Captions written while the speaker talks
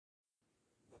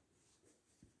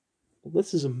Well,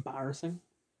 this is embarrassing.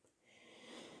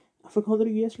 I forgot to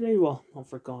do yesterday. Well, not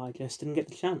forgot. I just didn't get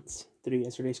the chance to do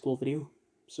yesterday's school video.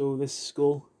 So this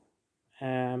school,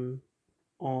 um,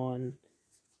 on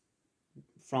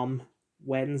from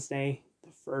Wednesday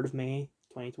the 3rd of May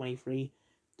 2023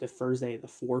 to Thursday the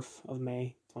 4th of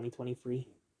May 2023.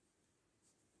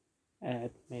 May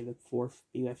the 4th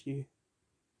be with you.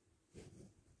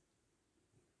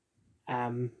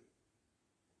 I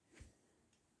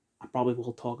probably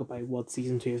will talk about what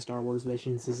season 2 of Star Wars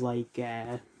Visions is like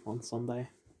on Sunday.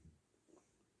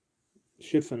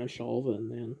 Should finish all of it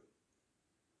and then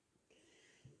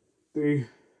do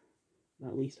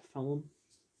at least a film.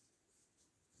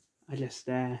 I just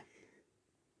I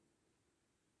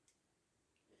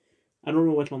don't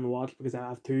know which one to watch because I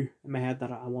have two in my head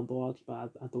that I want to watch,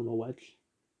 but I don't know which.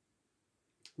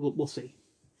 We'll see.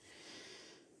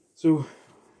 So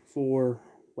for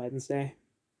Wednesday,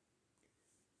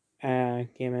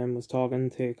 came in, was talking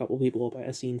to a couple of people about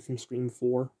a scene from Scream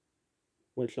 4,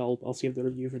 which I'll save the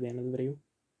review for the end of the video.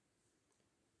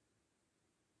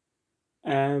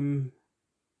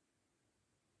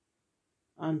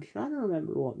 I'm trying to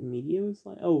remember what media was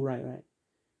like. Oh, right.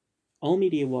 All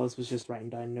media was just writing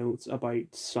down notes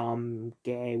about some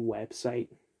gay website.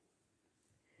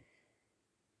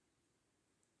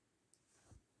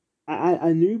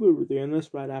 I knew we were doing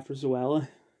this right after Zoella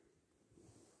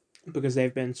because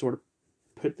they've been sort of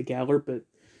put together, but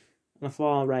I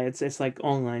thought, right, it's like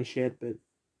online shit, but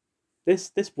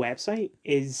this website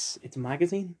it's a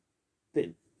magazine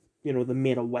that they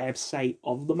made a website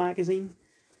of the magazine.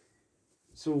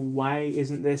 So why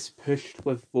isn't this pushed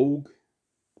with Vogue?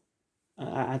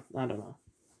 I don't know.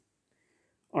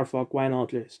 Or fuck, why not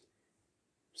just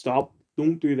stop?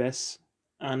 Don't do this,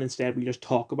 and instead we just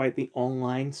talk about the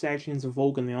online sections of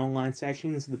Vogue, and the online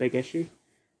sections the big issue.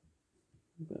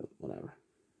 But whatever.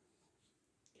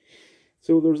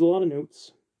 So there was a lot of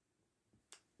notes.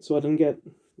 So I didn't get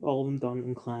all of them done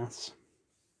in class.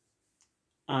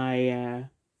 I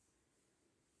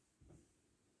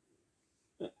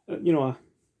I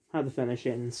had to finish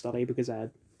it and study because I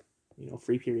had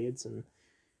free periods and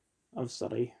of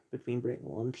study between break and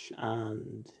lunch,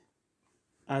 and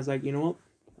I was like, you know what,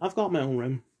 I've got my own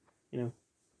room,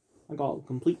 I got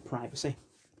complete privacy.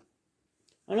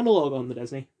 I'm gonna log on to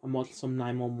Disney and watch some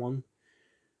 911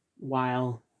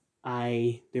 while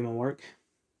I do my work,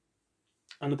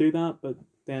 and I do that, but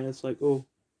then it's like, oh,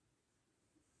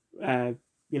 uh,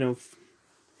 you know,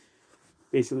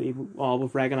 basically, all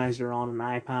we've recognized you're on an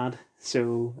iPad,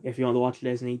 so if you want to watch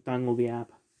Disney, download the app.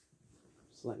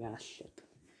 It's like, shit.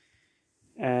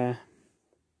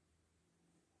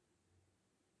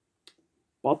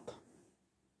 But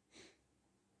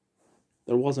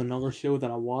there was another show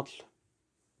that I watched,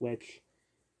 which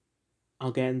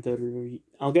I'll get into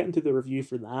the review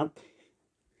for that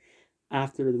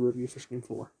after the review for Scream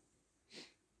 4.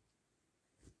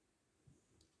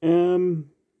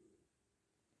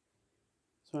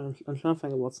 So I'm trying to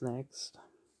think of what's next.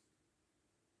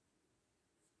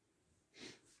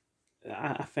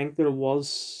 I think there was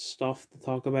stuff to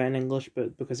talk about in English,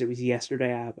 but because it was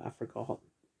yesterday, I forgot.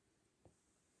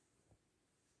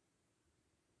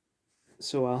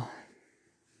 So I'll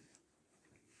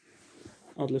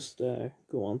just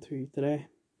go on to today.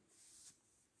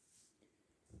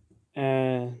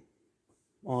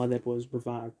 All I did was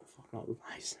not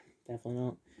revise, definitely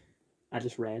not. I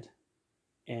just read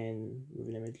in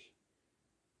Moving Image.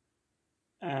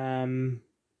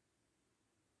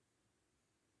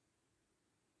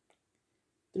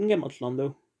 Didn't get much done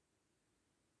though.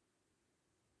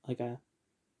 Like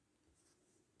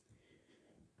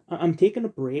I'm taking a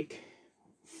break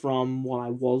from what I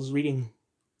was reading.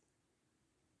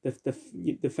 The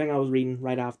thing I was reading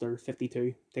right after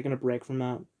 52, taking a break from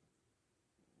that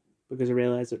because I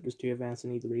realized that there's two events I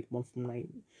need to read, one from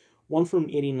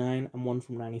 89 and one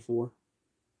from 94.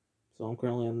 So I'm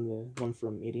currently on the one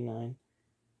from 89.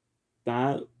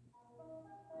 That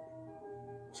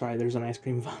Sorry, there's an ice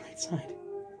cream van outside.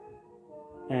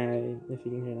 If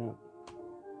you can hear that.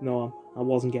 No, I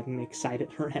wasn't getting excited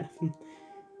or anything.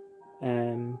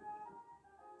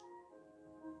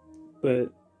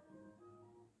 But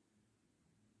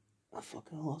I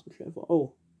fucking lost my train of thought.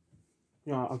 Oh,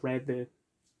 I read the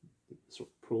sort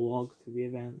of prologue to the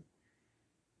event.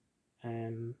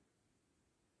 And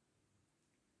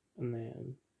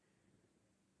then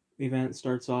the event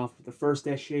starts off with the first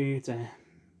issue. It's a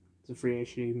free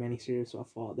issue miniseries, so I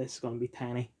thought this is gonna be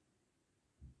tiny.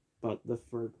 But the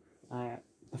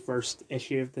first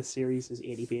issue of this series is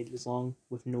 80 pages long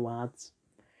with no ads.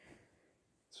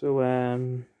 So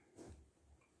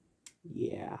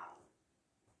yeah.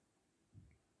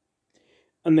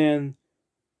 And then,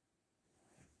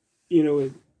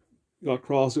 it got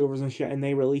crossovers and shit, and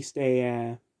they released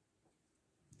a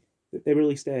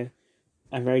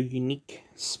very unique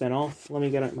spin-off. Let me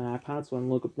get out my iPad so I can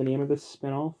look up the name of this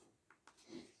spin-off.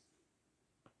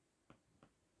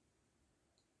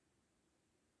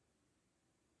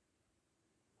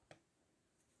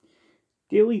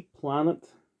 Daily Planet,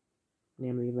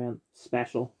 name of the event,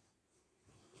 special.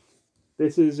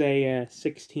 This is a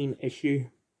 16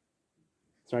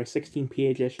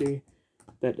 page issue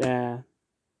that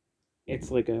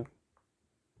it's like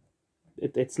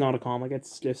it's not a comic,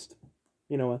 it's just,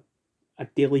 a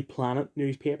Daily Planet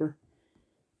newspaper.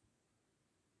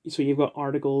 So you've got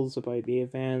articles about the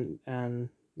event, and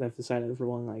they've decided for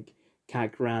one, like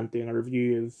Cat Grant doing a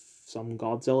review of some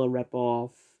Godzilla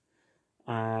ripoff,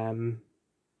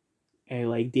 a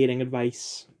like dating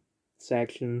advice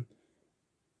section,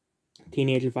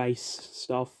 teenage advice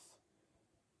stuff.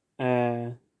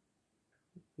 Yeah.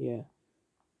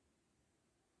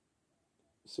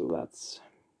 So that's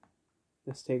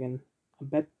taken a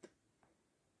bit.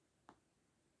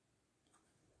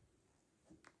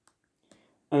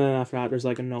 And then after that, there's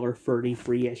like another 30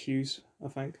 free issues, I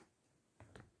think.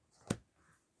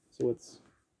 So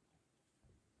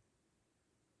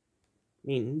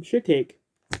it should take,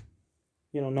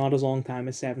 not as long time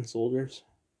as Seven Soldiers.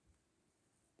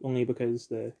 Only because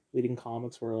the leading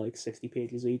comics were like 60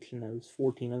 pages each, and there was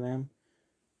 14 of them.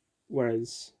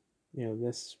 Whereas,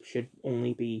 this should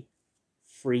only be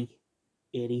free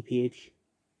 80-page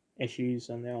issues,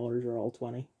 and the others are all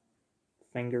 20.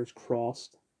 Fingers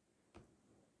crossed.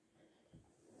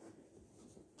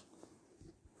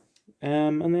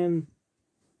 And then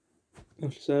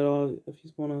if you said, if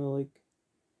you want to like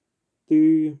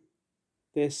do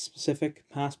this specific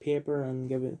past paper and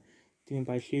give it to me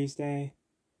by Tuesday,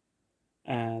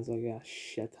 I was like,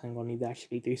 shit, I'm gonna need to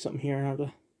actually do something here, aren't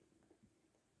I?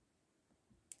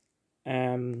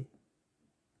 And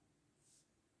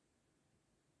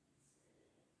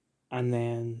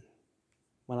then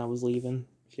when I was leaving,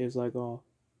 she was like, "Oh,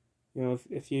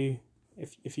 if you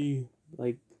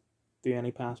like do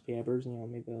any past papers, and you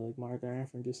want me to like mark or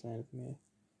anything, just send it to me."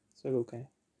 It's like, okay.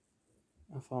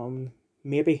 I thought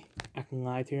maybe I can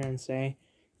lie to her and say,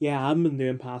 yeah, I haven't been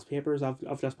doing past papers.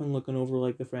 I've just been looking over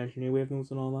like the French New Wave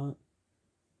notes and all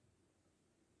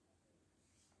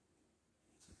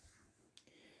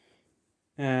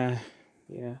that.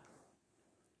 Yeah.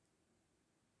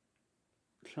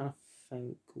 I'm trying to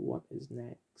think what is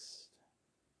next.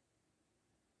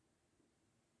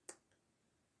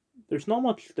 There's not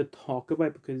much to talk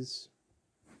about because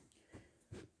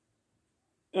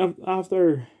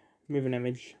after Moving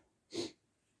Image,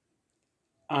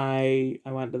 I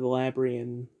went to the library,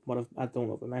 and I don't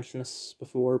know if I mentioned this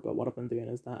before, but what I've been doing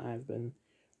is that I've been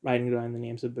writing down the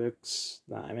names of books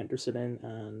that I'm interested in,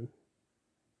 and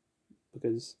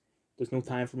because there's no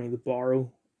time for me to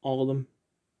borrow all of them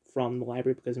from the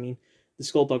library, because the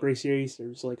Skullduggery series,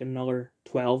 there's like another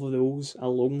 12 of those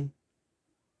alone,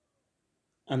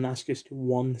 and that's just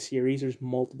one series. There's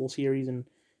multiple series and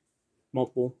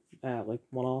multiple like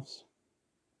one-offs,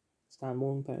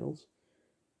 standalone titles.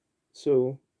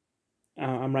 So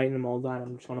I'm writing them all down.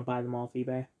 I'm just going to buy them off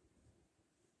eBay.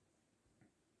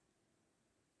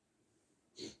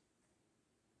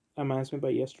 That reminds me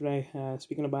about yesterday.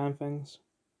 Speaking of buying things,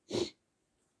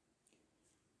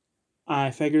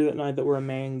 I figure that now that we're in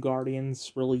May and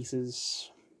Guardians releases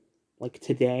like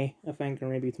today, I think, or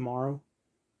maybe tomorrow,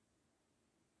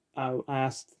 I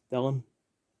asked Dylan,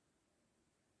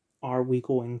 are we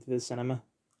going to the cinema?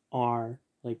 Or,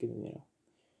 like,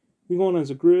 we going as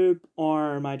a group,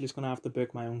 or am I just going to have to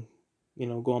book my own,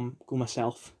 go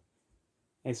myself?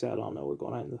 I said, oh no, we're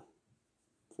going out on the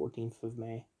 14th of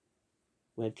May,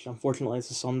 which unfortunately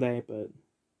is a Sunday, but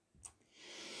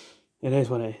it is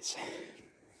what it is.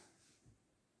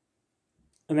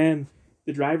 And then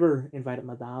the driver invited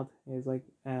my dad. He was like,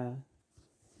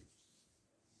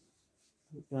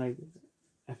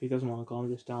 if he doesn't want to come,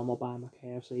 just tell him I'll buy him a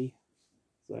KFC.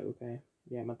 It's like, okay,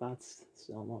 yeah, my dad's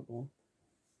still not going.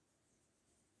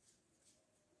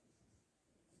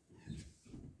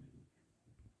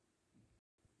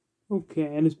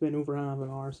 Okay, and it's been over half an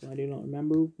hour, so I do not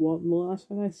remember what the last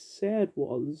thing I said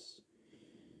was.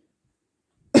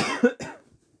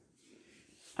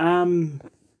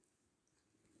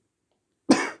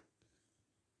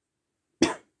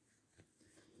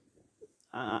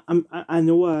 I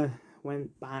know I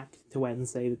went back to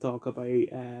Wednesday to talk about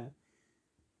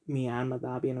me and my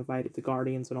dad being invited to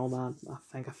Guardians and all that. I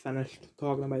think I finished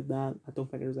talking about that. I don't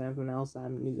think there's anything else that I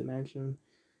need to mention.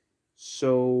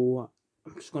 So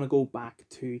I'm just gonna go back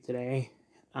to today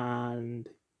and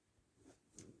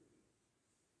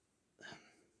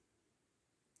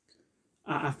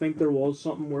I think there was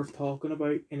something worth talking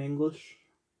about in English,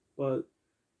 but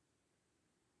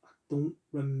I don't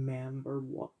remember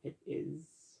what it is.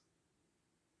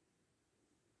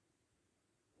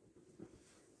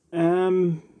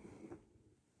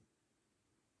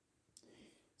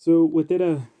 So we did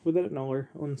another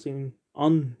unseen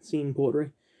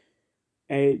poetry.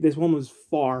 This one was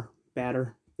far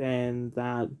better than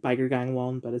that Biker Gang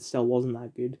one, but it still wasn't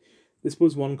that good. This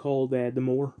was one called The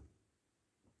Moor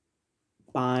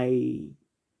by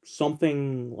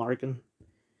something Larkin,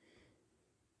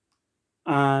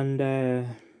 and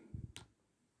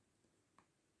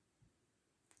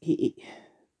he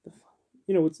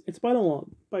it's about a lot.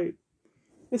 About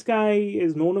this guy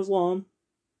is known as Lon.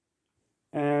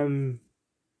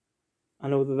 I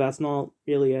know that that's not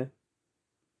really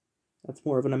that's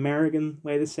more of an American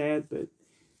way to say it, but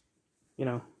you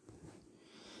know,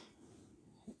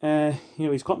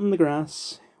 he's cutting the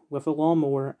grass with a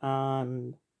lawnmower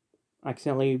and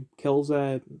accidentally kills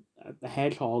a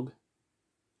hedgehog.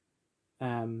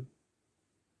 And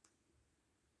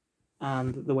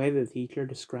the way the teacher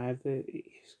described it,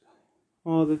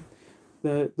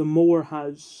 the mower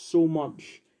has so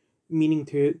much meaning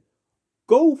to it.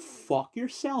 Go fuck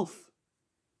yourself.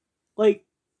 Like,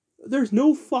 there's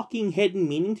no fucking hidden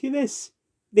meaning to this.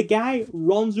 The guy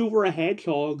runs over a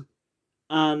hedgehog,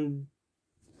 and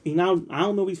I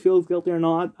don't know if he feels guilty or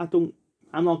not. I'm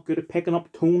not good at picking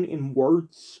up tone in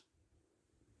words.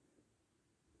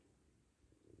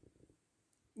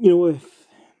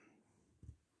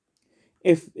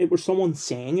 If it were someone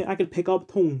saying it, I could pick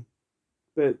up tone,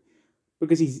 but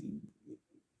because he's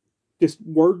just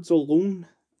words alone,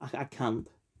 I can't.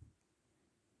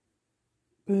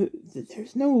 But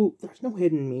there's no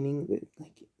hidden meaning.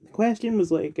 Like, the question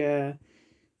was like,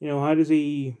 how does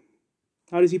he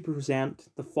present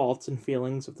the thoughts and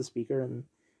feelings of the speaker? And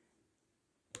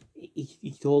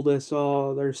he told us,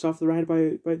 oh, there's stuff to write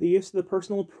about the use of the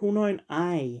personal pronoun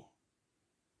I,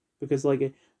 because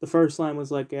like the first line was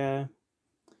like,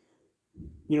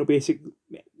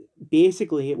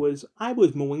 basically it was, I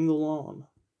was mowing the lawn.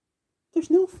 There's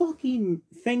no fucking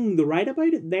thing to write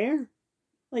about it there.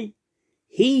 Like,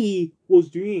 he was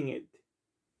doing it.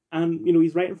 And,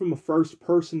 he's writing from a first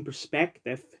person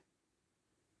perspective.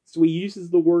 So he uses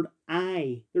the word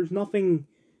I. There's nothing,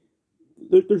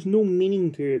 there's no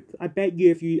meaning to it. I bet you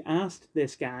if you asked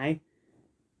this guy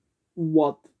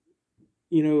why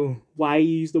he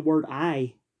used the word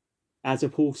I, as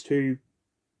opposed to,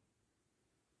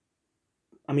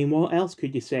 I mean, what else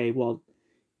could you say? Well,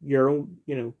 your own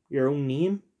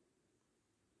name.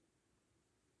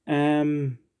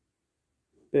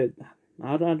 But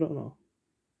I don't know.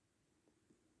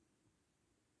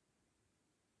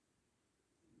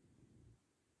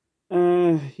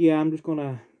 Yeah,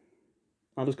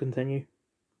 I'll just continue.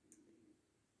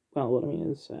 Well, what I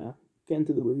mean is, get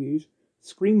into the reviews.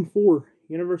 Scream 4,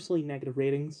 universally negative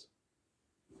ratings.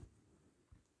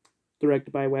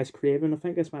 Directed by Wes Craven. I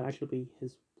think this might actually be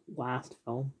his last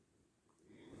film.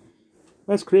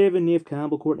 Wes Craven, Neve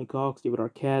Campbell, Courtney Cox, David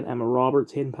Arquette, Emma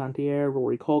Roberts, Hayden Panettiere,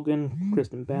 Rory Culkin,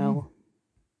 Kristen Bell.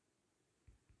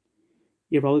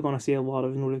 You're probably going to see a lot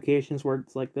of notifications where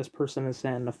it's like, this person is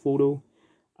sending a photo.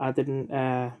 I didn't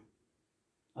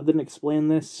explain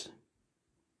this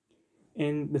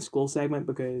in the school segment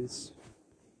because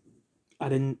I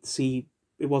didn't see,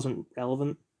 it wasn't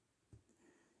relevant.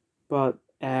 But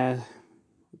there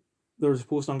was a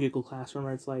post on Google Classroom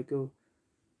where it's like, oh,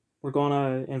 we're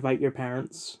gonna invite your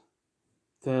parents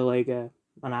to like an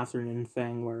afternoon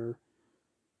thing where,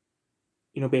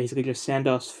 basically just send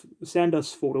us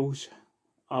photos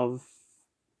of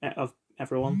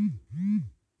everyone.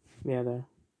 Yeah, there.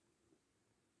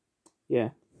 Yeah.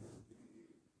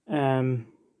 Send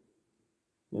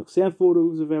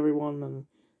photos of everyone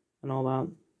and all that.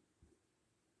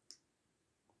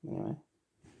 Anyway,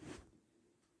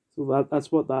 so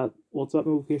that's what that WhatsApp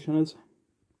notification is.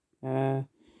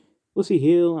 Lucy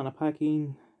Hale, Anna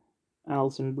Paquin,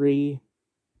 Alison Brie,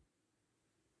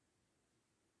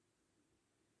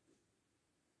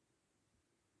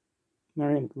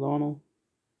 Mary McDonnell.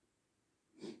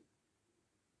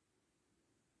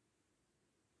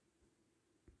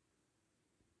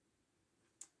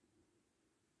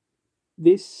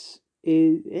 It's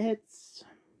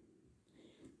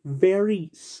very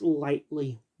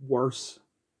slightly worse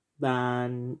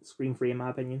than Scream 3 in my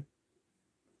opinion.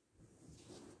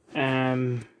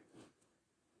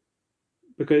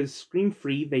 Because Scream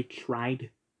 3, they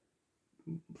tried,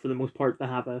 for the most part,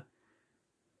 to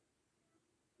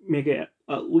make it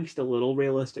at least a little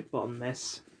realistic, but on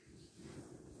this,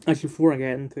 actually, before I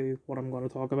get into what I'm going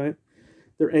to talk about,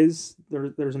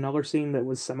 there's another scene that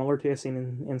was similar to a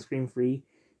scene in Scream 3.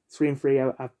 Scream 3,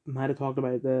 I might have talked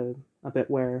about a bit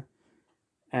where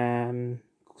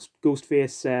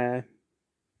Ghostface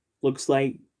looks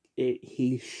like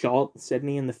he shot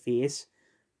Sydney in the face,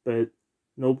 but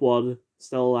no blood,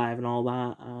 still alive and all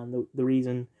that. And the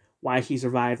reason why she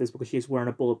survived is because she's wearing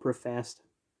a bulletproof vest.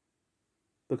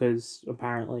 Because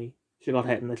apparently she got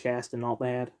hit in the chest and not the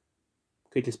head.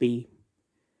 Could just be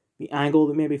the angle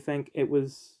that made me think it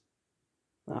was...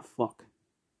 Ah, fuck.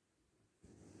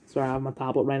 Sorry, I have my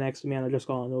tablet right next to me and I just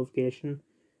got a notification.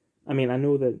 I mean, I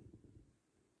know that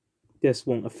this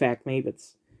won't affect me, but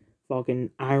it's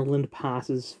fucking Ireland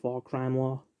passes for crime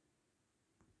law.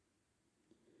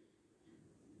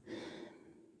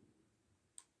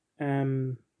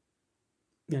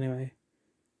 Anyway.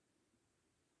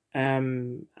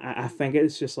 I think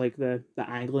it's just like the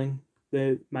angling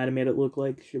that might have made it look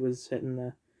like she was hitting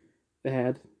the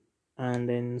head. And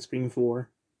in Scream 4,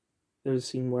 there's a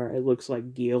scene where it looks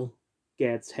like Gail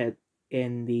gets hit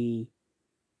in the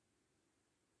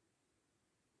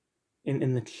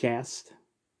in the chest.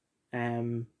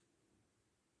 Like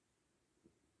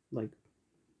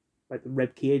the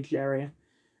rib cage area.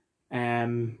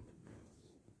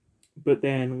 But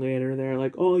then later they're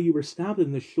like, oh, you were stabbed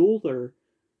in the shoulder.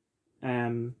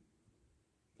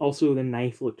 Also the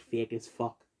knife looked fake as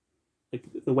fuck. Like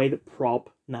the way that prop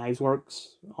knives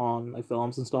works on like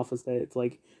films and stuff is that it's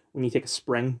like when you take a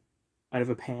spring out of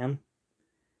a pen,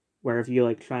 where if you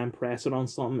like try and press it on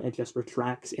something, it just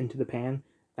retracts into the pen.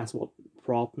 That's what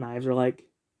prop knives are like.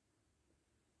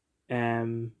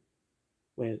 Wait,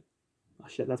 oh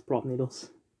shit, that's prop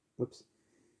needles. Whoops.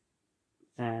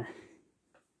 But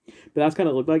that's kind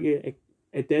of looked like it.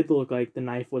 It did look like the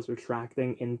knife was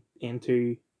retracting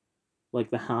into like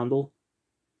the handle,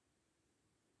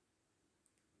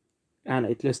 and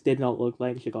it just did not look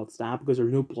like she got stabbed because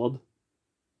there's no blood.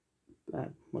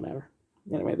 Whatever.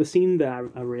 Anyway, the scene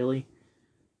that I really,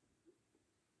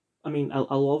 I mean,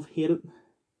 I love hate it.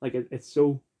 Like it's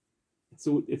so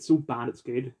bad it's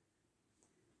good.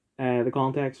 The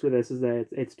context for this is that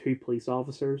it's two police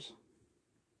officers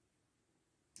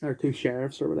or two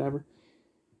sheriffs or whatever.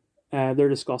 They're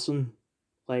discussing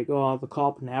like, oh, the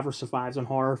cop never survives in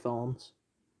horror films.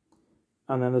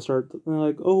 And then they're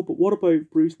like, oh, but what about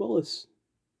Bruce Willis?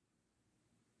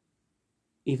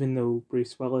 Even though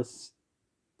Bruce Willis,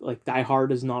 like, Die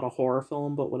Hard is not a horror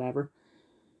film, but whatever.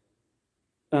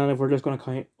 And if we're just going to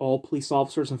count all police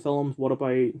officers in films, what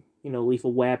about,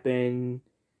 Lethal Weapon,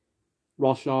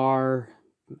 Rush Hour,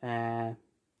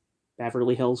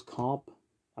 Beverly Hills Cop?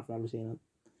 I've never seen it.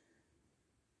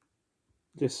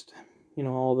 Just,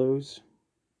 all those.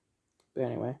 But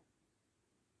anyway.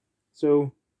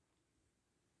 So,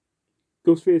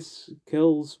 Ghostface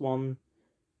kills one,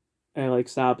 like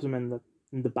stabs him in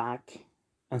the back,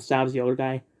 and stabs the other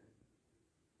guy,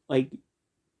 like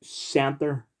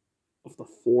center of the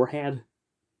forehead.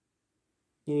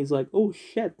 And he's like, "Oh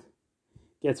shit!"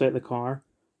 Gets out of the car,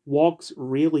 walks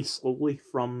really slowly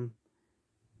from,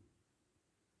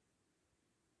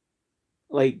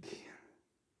 like,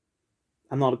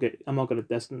 I'm not good at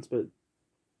distance, but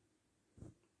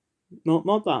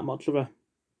not that much of a.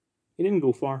 He didn't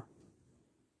go far.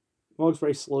 Walks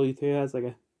very slowly too. Has like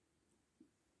a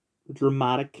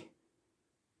dramatic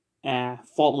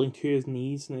falling to his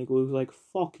knees, and he goes like,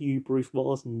 "Fuck you, Bruce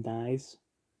Willis," and dies.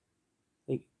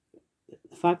 Like,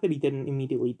 the fact that he didn't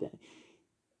immediately die.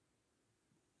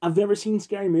 I've never seen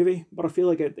Scary Movie, but I feel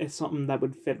like it's something that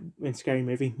would fit in Scary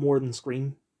Movie more than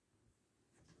Scream.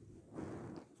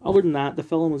 Other than that, the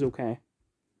film was okay.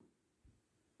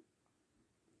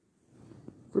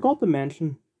 Forgot to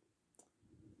mention,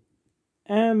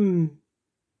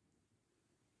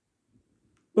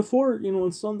 before,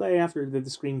 on Sunday after the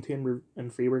Scream 2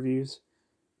 and 3 reviews,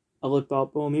 I looked up,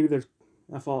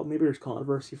 I thought maybe there's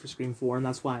controversy for Scream 4, and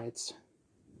that's why it's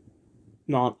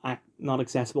not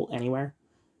accessible anywhere.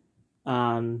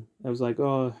 And I was like,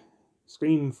 oh,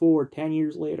 Scream 4, 10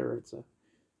 years later, it's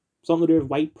something to do with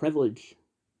white privilege.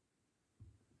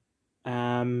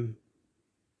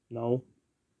 No.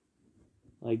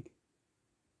 Like,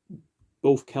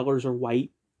 both killers are white,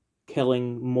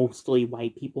 killing mostly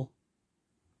white people.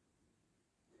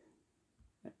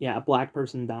 Yeah, a black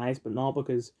person dies, but not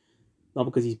because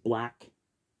he's black.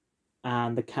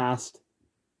 And the cast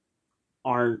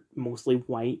are mostly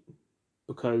white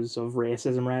because of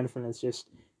racism or anything. It's just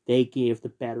they gave the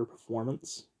better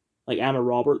performance. Like Emma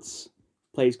Roberts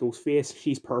plays Ghostface.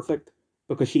 She's perfect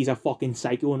because she's a fucking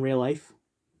psycho in real life.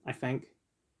 I think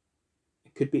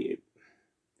it could be.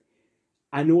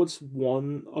 I know it's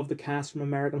one of the cast from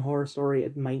American Horror Story.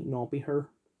 It might not be her.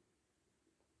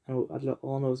 All I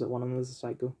know is that one of them is a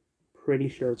psycho. Pretty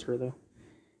sure it's her though.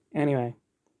 Anyway,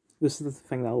 this is the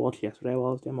thing that I watched yesterday while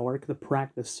I was doing my work. The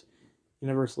Practice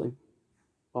universally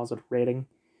positive rating.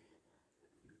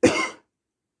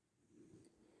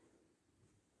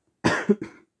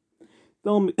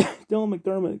 Dylan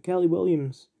McDermott, Kelly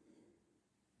Williams,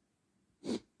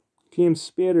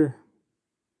 James Spader,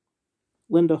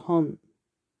 Linda Hunt,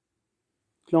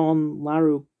 John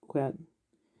Larroquette,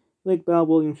 Lake Bell,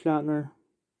 William Shatner,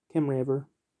 Kim Raver,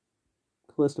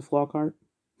 Callista Flockhart,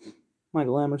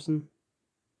 Michael Emerson,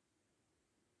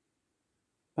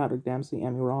 Patrick Dempsey,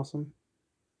 Emmy Rossum,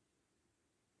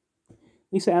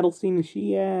 Lisa Edelstein. Is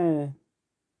she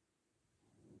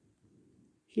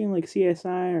in like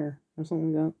CSI or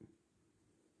something like that?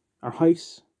 Or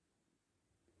Heist?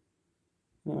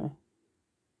 Anyway.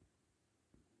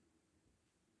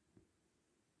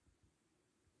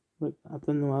 But I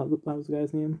didn't know that was the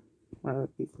guy's name. I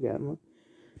keep forgetting it.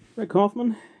 Rick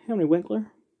Kaufman, Henry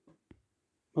Winkler,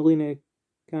 Melina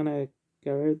Kana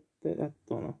Garrett. I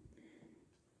don't know.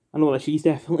 I know that she's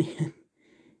definitely in.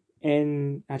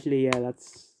 And actually, yeah,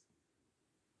 that's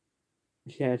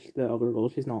the other role.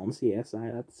 She's not on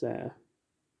CSI. That's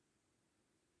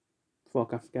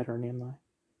fuck, I forget her name now.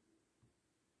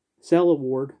 Cella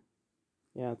Ward.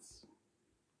 Yeah,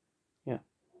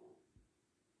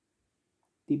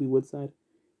 DB Woodside.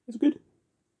 It's good.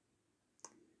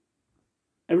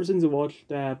 Ever since I watched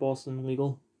Boston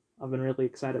Legal, I've been really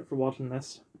excited for watching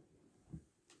this.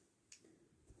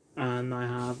 And I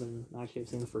have, and actually I've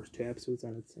seen the first 2 episodes,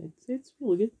 and it's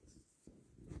really good.